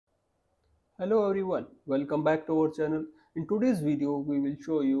Hello everyone, welcome back to our channel. In today's video, we will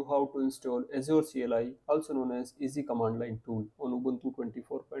show you how to install Azure CLI, also known as Easy Command Line tool on Ubuntu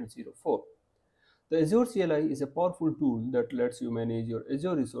 24.04. The Azure CLI is a powerful tool that lets you manage your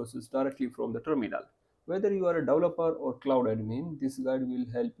Azure resources directly from the terminal. Whether you are a developer or cloud admin, this guide will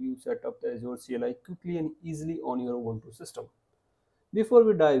help you set up the Azure CLI quickly and easily on your Ubuntu system. Before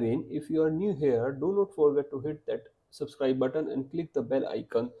we dive in, if you are new here, do not forget to hit that subscribe button and click the bell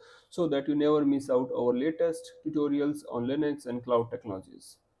icon so that you never miss out our latest tutorials on Linux and cloud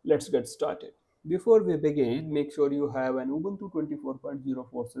technologies. Let's get started. Before we begin, make sure you have an Ubuntu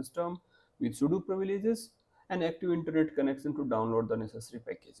 24.04 system with sudo privileges and active internet connection to download the necessary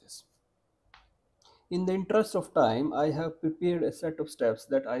packages. In the interest of time, I have prepared a set of steps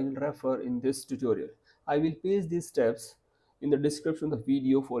that I will refer in this tutorial. I will paste these steps in the description of the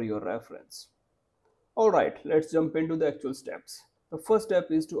video for your reference. Alright, let's jump into the actual steps. The first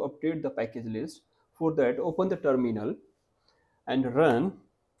step is to update the package list. For that, open the terminal and run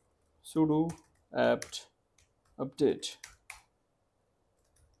sudo apt update.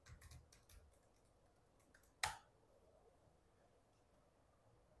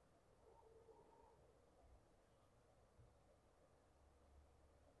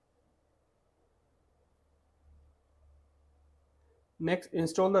 Next,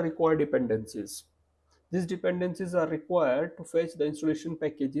 install the required dependencies. These dependencies are required to fetch the installation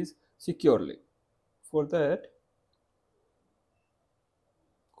packages securely. For that,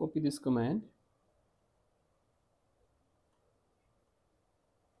 copy this command.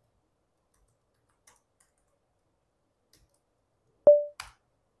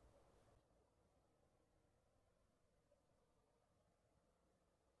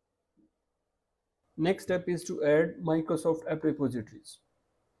 Next step is to add Microsoft app repositories.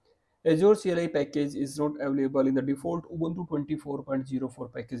 Azure CLI package is not available in the default Ubuntu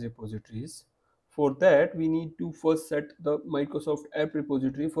 24.04 package repositories. For that, we need to first set the Microsoft app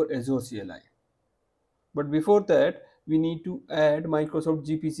repository for Azure CLI. But before that, we need to add Microsoft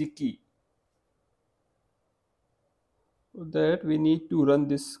GPG key. For that, we need to run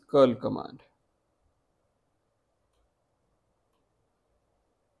this curl command.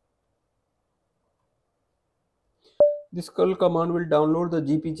 This curl command will download the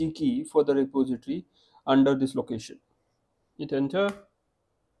GPG key for the repository under this location. Hit enter.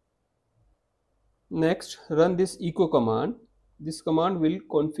 Next, run this echo command. This command will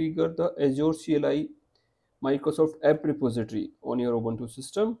configure the Azure CLI Microsoft app repository on your Ubuntu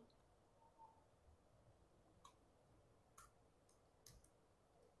system.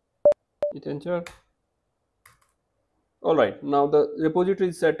 Hit enter. Alright, now the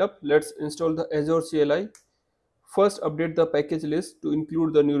repository is set up. Let's install the Azure CLI. First, update the package list to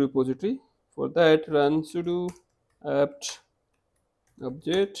include the new repository. For that, run sudo apt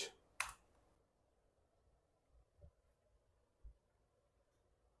update.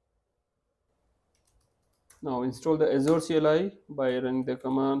 Now install the Azure CLI by running the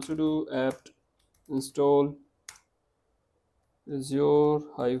command sudo apt install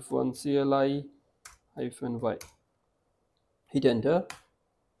Azure-CLI-y. Hit enter.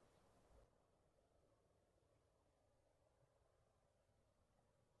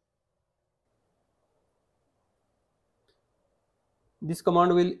 This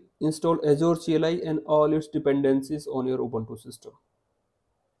command will install Azure CLI and all its dependencies on your Ubuntu system.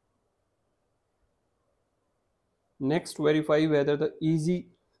 Next, verify whether the easy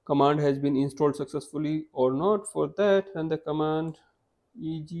command has been installed successfully or not. For that, run the command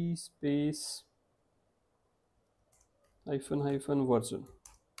eg space -- version.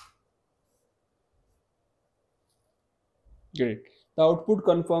 Great. The output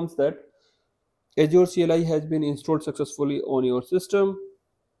confirms that Azure CLI has been installed successfully on your system.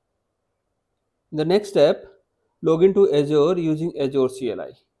 The next step, log into Azure using Azure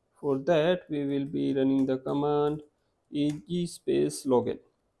CLI. For that, we will be running the command eg space login.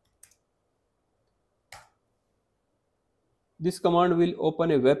 This command will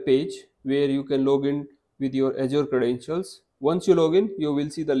open a web page where you can log in with your Azure credentials. Once you log in, you will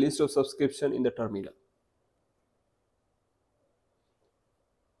see the list of subscription in the terminal.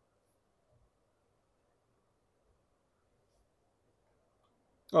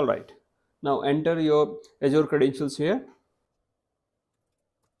 Alright, now enter your Azure credentials here.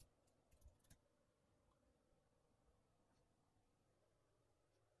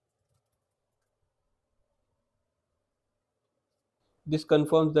 This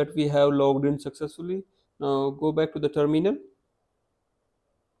confirms that we have logged in successfully. Now go back to the terminal.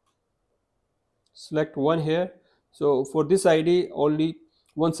 Select one here. So for this ID, only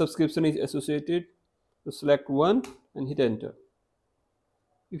one subscription is associated. So select one and hit enter.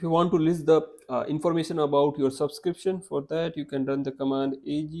 If you want to list the information about your subscription, for that you can run the command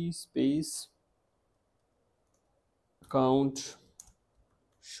ag space account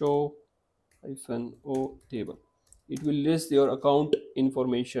show -o table. It will list your account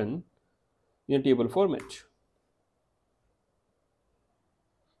information in a table format.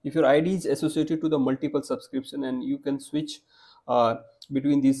 If your id is associated to the multiple subscription, and you can switch uh,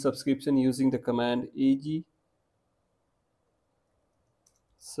 between these subscription using the command ag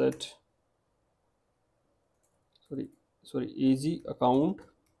set ag account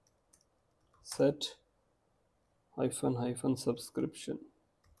set -subscription.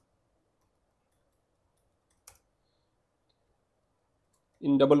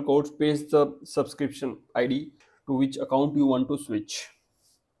 In double quotes, paste the subscription id to which account you want to switch.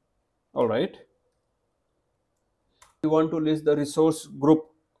 All right. You want to list the resource group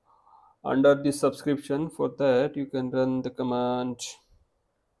under this subscription. For that you can run the command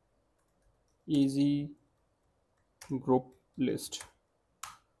easy group list.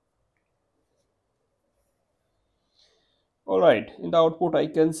 All right, in the output I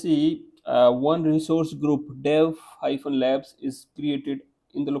can see one resource group dev-labs is created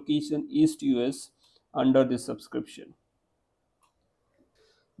in the location East US under this subscription.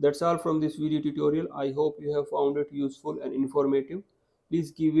 That's all from this video tutorial. I hope you have found it useful and informative.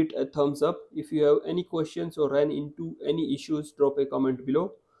 Please give it a thumbs up. If you have any questions or ran into any issues, drop a comment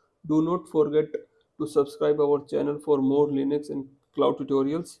below. Do not forget to subscribe our channel for more Linux and cloud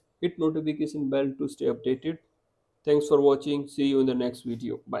tutorials. Hit notification bell to stay updated. Thanks for watching. See you in the next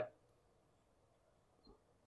video. Bye.